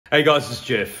Hey guys, it's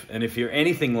Geoff, and if you're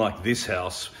anything like this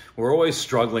house, we're always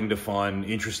struggling to find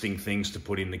interesting things to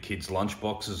put in the kids'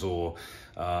 lunchboxes or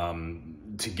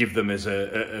to give them as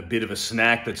a bit of a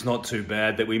snack that's not too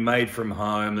bad, that we made from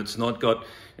home, that's not got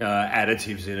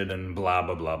additives in it and blah,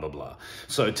 blah, blah, blah, blah.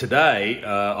 So today,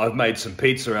 I've made some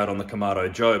pizza out on the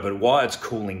Kamado Joe, but while it's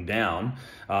cooling down,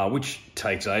 which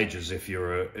takes ages if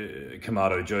you're a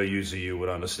Kamado Joe user, you would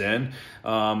understand,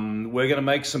 we're going to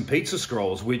make some pizza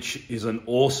scrolls, which is an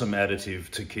awesome additive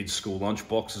to kids' school lunch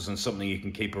boxes and something you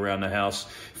can keep around the house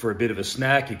for a bit of a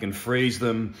snack. You can freeze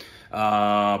them,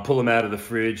 pull them out of the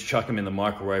fridge, chuck them in the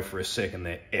microwave for a second.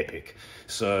 They're epic.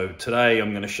 So today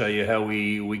I'm going to show you how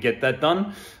we get that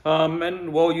done,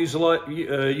 and while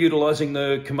utilizing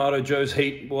the Kamado Joe's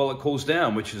heat while it cools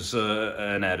down, which is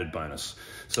an added bonus.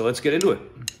 So let's get into it.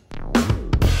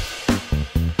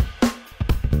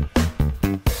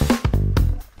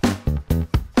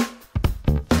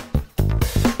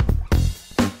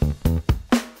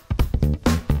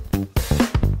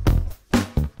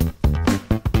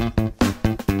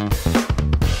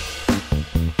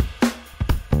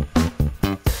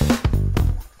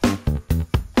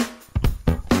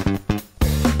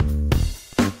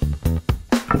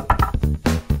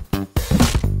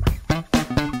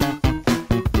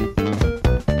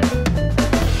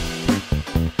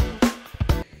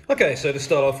 Okay, so to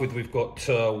start off with, we've got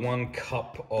 1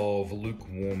 cup of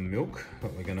lukewarm milk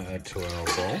that we're going to add to our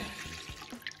bowl.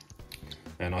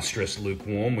 And I stress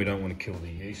lukewarm, we don't want to kill the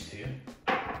yeast here.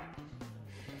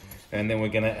 And then we're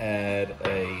going to add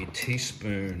a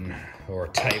teaspoon or a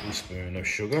tablespoon of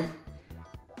sugar.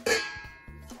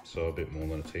 So a bit more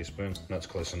than a teaspoon, that's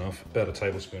close enough. About a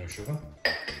tablespoon of sugar.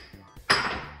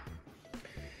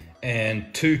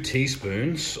 And 2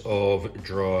 teaspoons of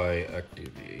dry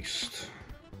active yeast.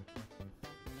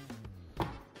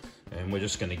 And we're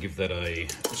just going to give that a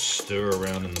stir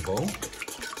around in the bowl,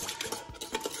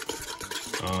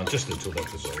 just until that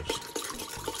dissolves.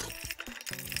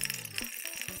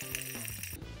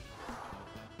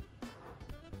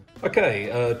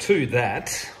 Okay, to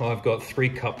that, I've got 3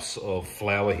 cups of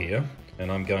flour here, and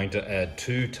I'm going to add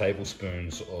 2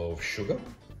 tablespoons of sugar.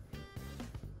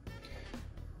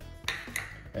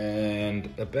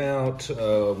 And about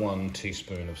 1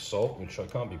 teaspoon of salt, which I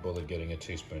can't be bothered getting a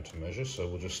teaspoon to measure, so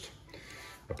we'll just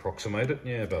approximate it.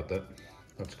 Yeah, about that.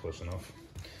 That's close enough.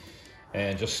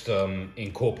 And just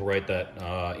incorporate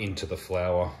that into the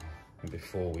flour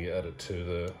before we add it to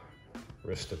the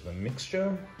rest of the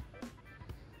mixture.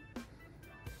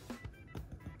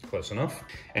 Close enough.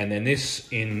 And then this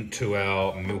into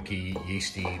our milky,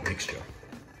 yeasty mixture.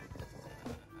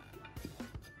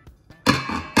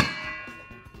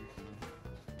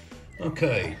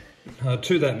 Okay,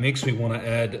 to that mix we want to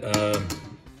add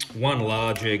 1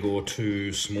 large egg or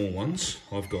 2 small ones.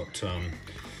 I've got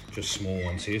just small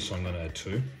ones here, so I'm going to add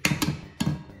 2.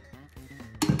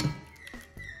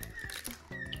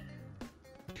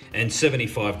 And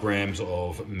 75 grams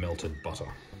of melted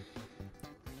butter.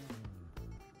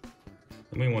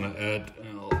 And we want to add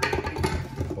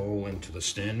our bowl into the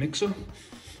stand mixer.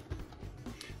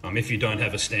 If you don't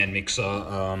have a stand mixer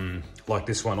like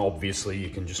this one, obviously you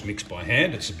can just mix by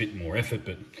hand. It's a bit more effort,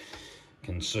 but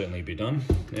can certainly be done.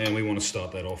 And we want to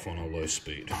start that off on a low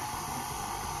speed.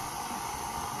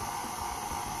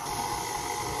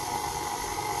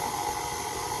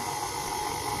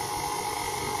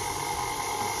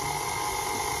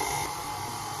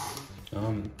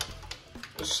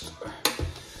 Just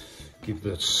give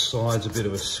the sides a bit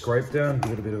of a scrape down,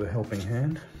 give it a bit of a helping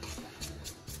hand.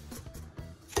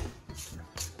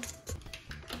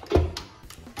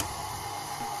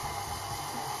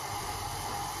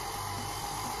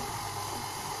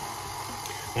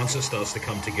 Once it starts to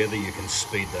come together, you can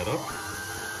speed that up.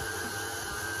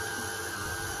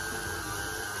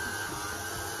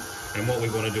 And what we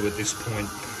want to do at this point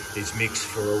is mix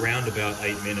for around about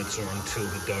 8 minutes or until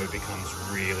the dough becomes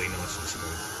really nice and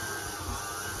smooth.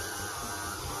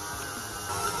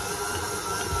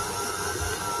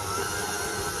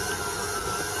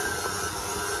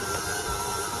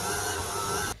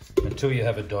 Until you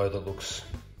have a dough that looks,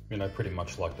 pretty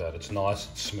much like that. It's nice,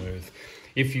 it's smooth.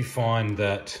 If you find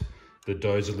that the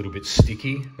dough's a little bit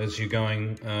sticky as you're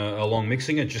going along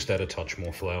mixing it, just add a touch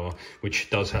more flour, which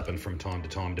does happen from time to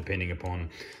time depending upon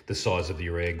the size of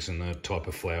your eggs and the type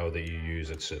of flour that you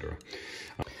use, etc.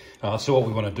 So what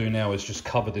we want to do now is just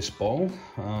cover this bowl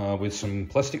with some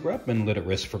plastic wrap and let it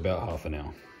rest for about half an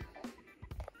hour.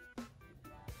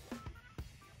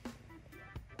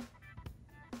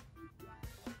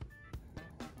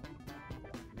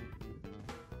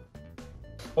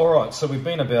 All right, so we've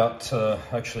been about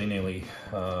actually nearly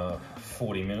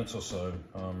 40 minutes or so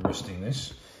resting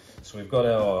this. So we've got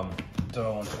our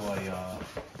dough onto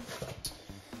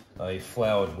a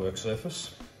floured work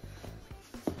surface.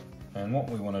 And what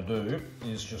we want to do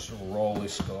is just roll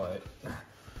this guy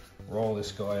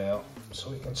out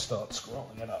so we can start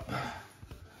scrolling it up.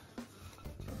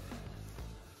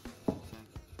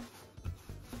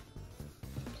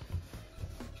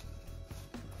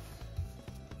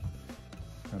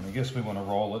 And I guess we want to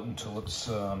roll it until it's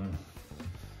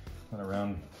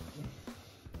around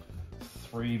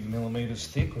 3 millimeters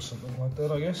thick or something like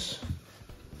that, I guess.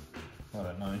 I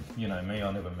don't know, you know me,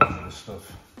 I never measure this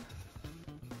stuff.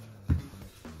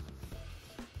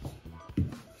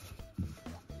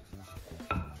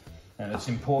 And it's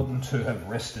important to have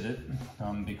rested it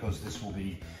because this will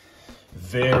be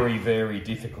very, very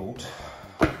difficult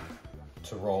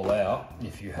to roll out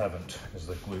if you haven't, because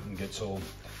the gluten gets all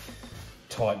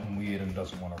tight and weird and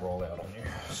doesn't want to roll out on you.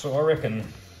 So I reckon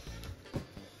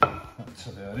that's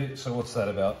about it. So what's that,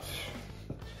 about,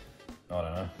 I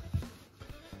don't know,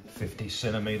 50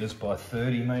 centimeters by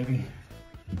 30 maybe,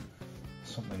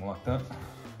 something like that,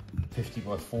 50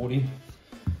 by 40.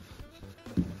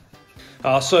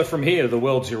 So from here, the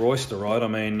world's your oyster, right? I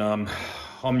mean,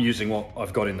 I'm using what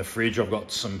I've got in the fridge. I've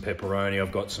got some pepperoni,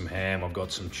 I've got some ham, I've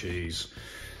got some cheese,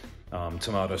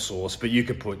 tomato sauce, but you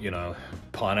could put, you know,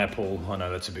 pineapple. I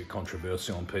know that's a bit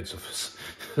controversial on pizza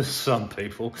for some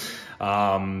people.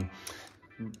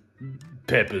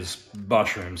 Peppers,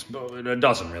 mushrooms, it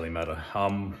doesn't really matter.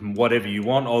 Whatever you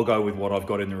want, I'll go with what I've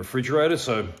got in the refrigerator.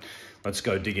 So let's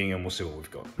go digging and we'll see what we've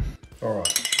got. All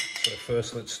right. So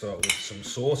first, let's start with some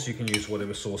sauce. You can use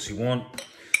whatever sauce you want.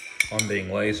 I'm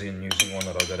being lazy and using one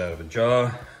that I got out of a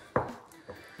jar.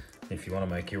 If you want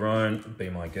to make your own,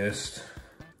 be my guest.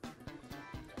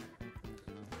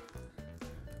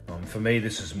 For me,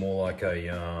 this is more like a,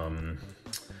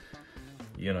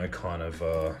 you know, kind of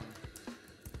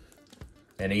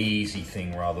an easy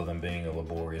thing rather than being a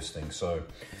laborious thing. So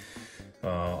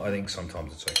I think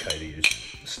sometimes it's okay to use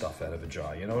stuff out of a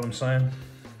jar. You know what I'm saying?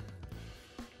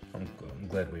 I'm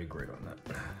glad we agreed on that.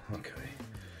 Okay.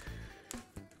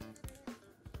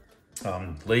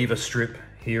 Leave a strip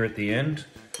here at the end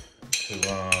to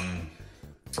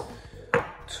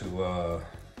what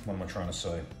am I trying to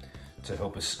say? To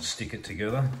help us stick it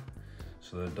together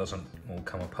so that it doesn't all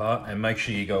come apart. And make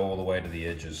sure you go all the way to the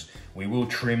edges. We will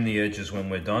trim the edges when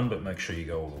we're done, but make sure you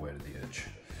go all the way to the edge.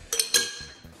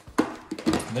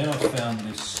 And then I found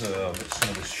this, some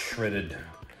of this shredded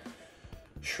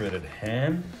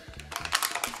ham.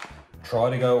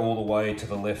 Try to go all the way to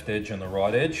the left edge and the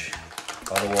right edge.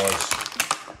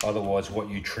 Otherwise what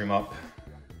you trim up,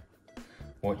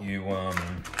 when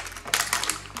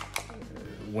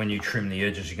you trim the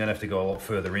edges, you're gonna have to go a lot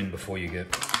further in before you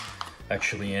get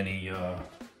actually any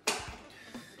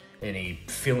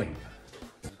filling.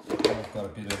 I've got a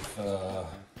bit of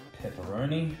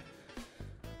pepperoni.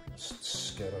 Just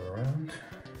scatter around.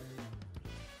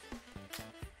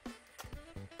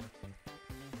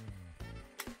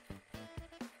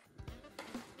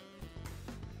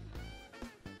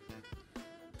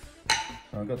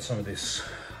 I've got some of this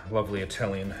lovely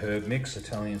Italian herb mix,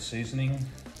 Italian seasoning.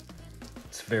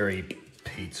 It's very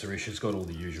pizza-ish. It's got all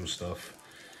the usual stuff.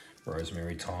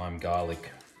 Rosemary, thyme,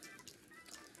 garlic,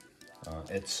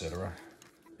 etc.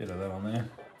 Bit of that on there.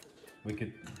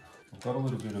 I've got a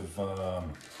little bit of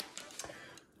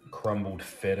crumbled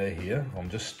feta here. I'm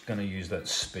just going to use that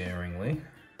sparingly.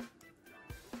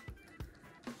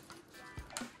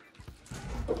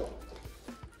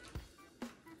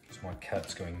 My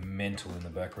cat's going mental in the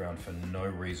background for no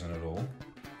reason at all.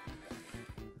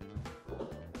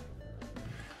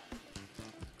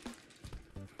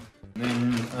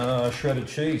 And then shredded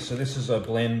cheese. So this is a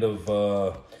blend of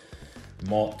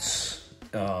Mott's,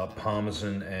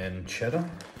 Parmesan and cheddar.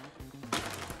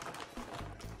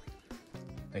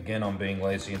 Again, I'm being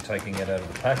lazy and taking it out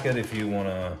of the packet. If you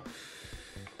want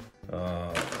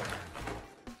to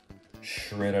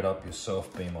shred it up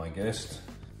yourself, be my guest.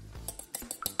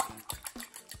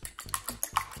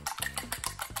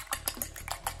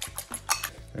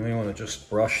 And we want to just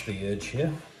brush the edge here,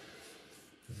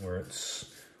 where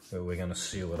we're going to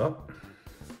seal it up.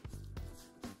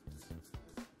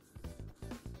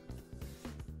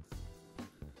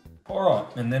 All right,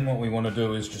 and then what we want to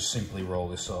do is just simply roll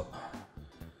this up.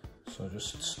 So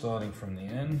just starting from the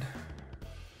end.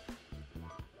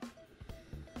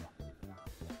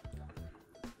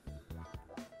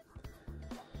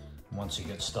 Once you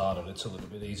get started, it's a little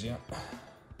bit easier.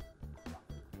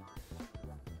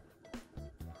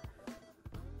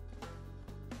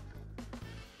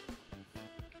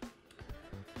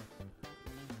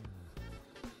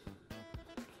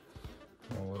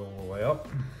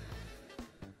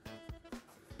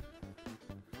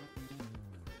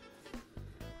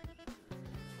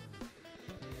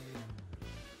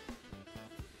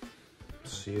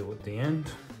 seal at the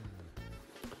end.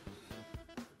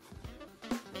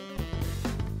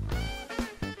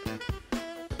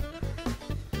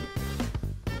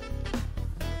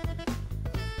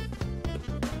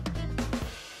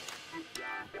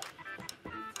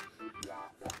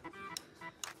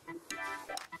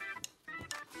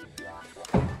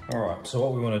 All right, so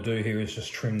what we want to do here is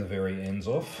just trim the very ends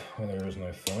off where there is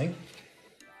no filling.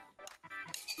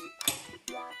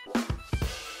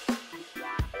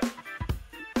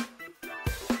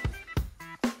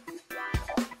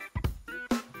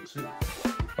 That's it.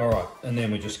 All right, and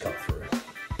then we just cut through.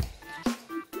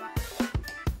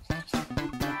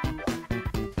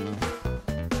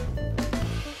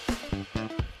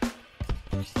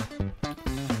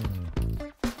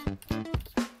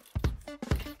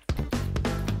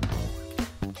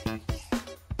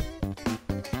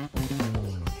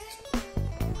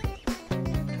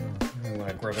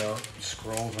 Grab our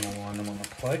scrolls and align them on the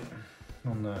plate,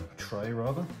 on the tray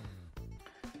rather.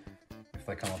 If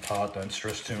they come apart, don't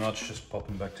stress too much, just pop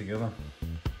them back together.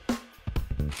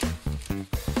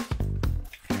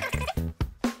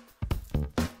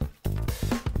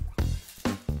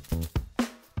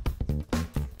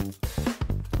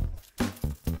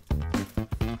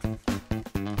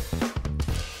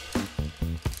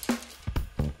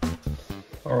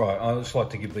 All right, I just like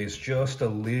to give these just a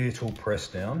little press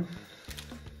down.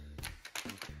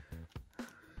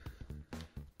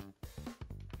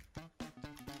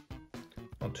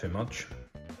 Not too much.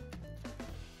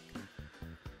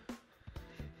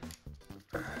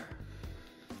 I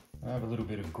have a little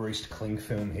bit of greased cling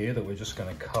film here that we're just going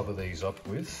to cover these up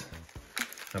with,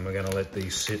 and we're going to let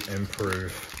these sit and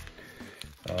improve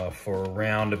for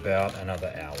around about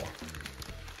another hour.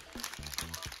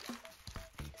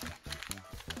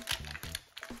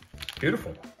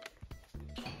 Beautiful.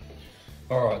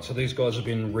 All right, so these guys have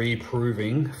been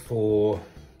re-proving for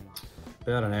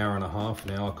about an hour and a half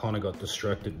now. I kind of got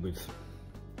distracted with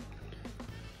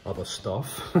other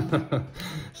stuff.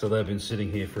 So they've been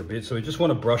sitting here for a bit. So we just want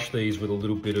to brush these with a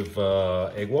little bit of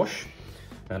egg wash.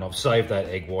 And I've saved that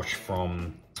egg wash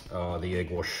from the egg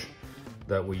wash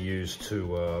that we use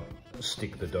to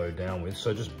stick the dough down with.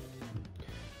 So just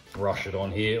brush it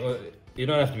on here. You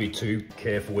don't have to be too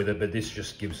careful with it, but this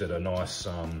just gives it a nice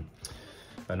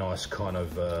kind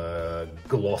of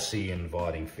glossy,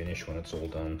 inviting finish when it's all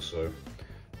done. So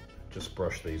just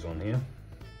brush these on here.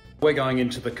 We're going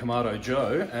into the Kamado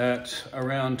Joe at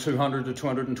around 200 to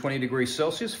 220 degrees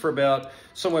Celsius for about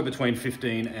somewhere between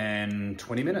 15 and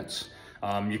 20 minutes.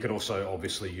 You could also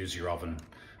obviously use your oven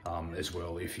as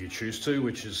well if you choose to,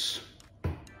 which is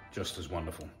just as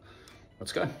wonderful.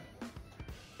 Let's go.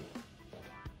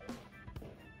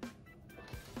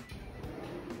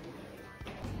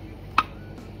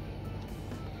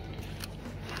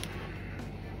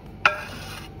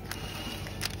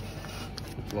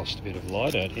 Lost a bit of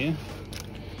light out here.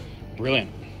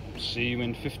 Brilliant. See you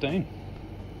in 15.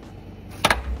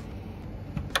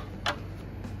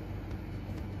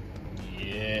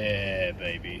 Yeah,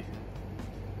 baby.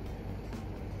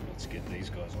 Let's get these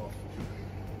guys off.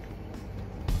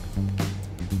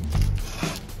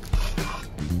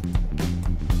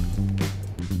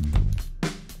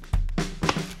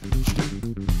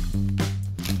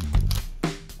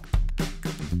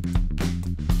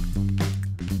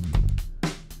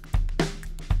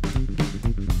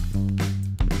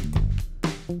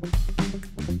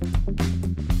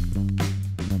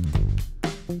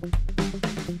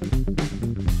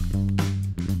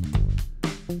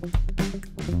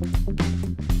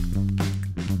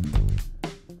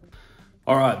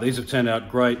 All right, these have turned out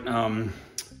great. I'm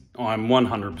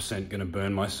 100% going to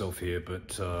burn myself here,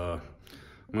 but I'm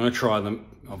going to try them.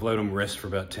 I've let them rest for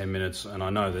about 10 minutes, and I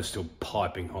know they're still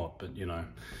piping hot, but you know,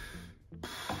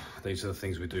 these are the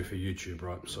things we do for YouTube,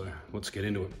 right? So let's get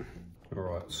into it. All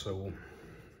right, so we'll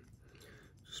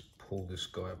just pull this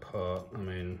guy apart. I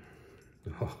mean,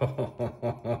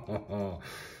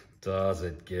 does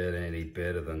it get any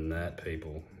better than that,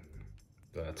 people?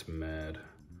 That's mad.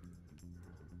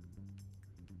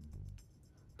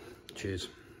 Cheers.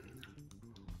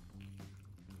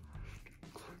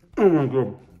 Oh my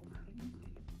god.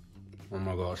 Oh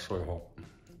my gosh, so hot.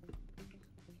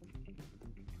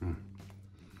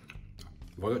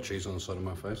 Have I got cheese on the side of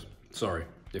my face? Sorry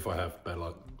if I have, bad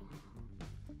luck.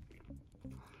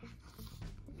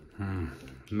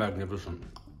 Magnificent.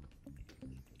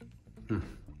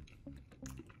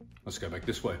 Let's go back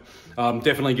this way.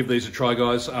 Definitely give these a try,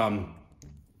 guys.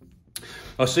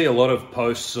 I see a lot of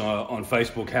posts on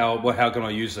Facebook, how can I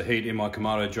use the heat in my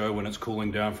Kamado Joe when it's cooling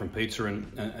down from pizza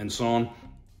and so on.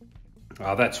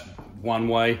 That's one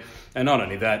way. And not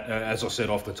only that, as I said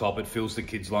off the top, it fills the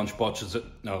kids' lunch boxes.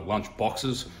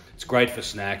 It's great for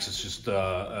snacks. It's just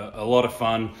a lot of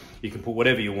fun. You can put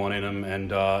whatever you want in them,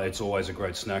 and it's always a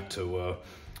great snack to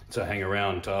hang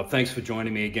around. Thanks for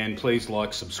joining me again. Please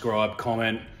like, subscribe,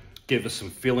 comment, give us some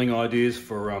filling ideas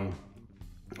for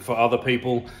other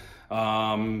people.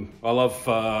 I love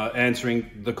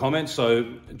answering the comments,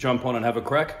 so jump on and have a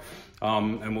crack.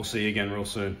 And we'll see you again real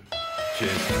soon.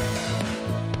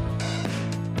 Cheers.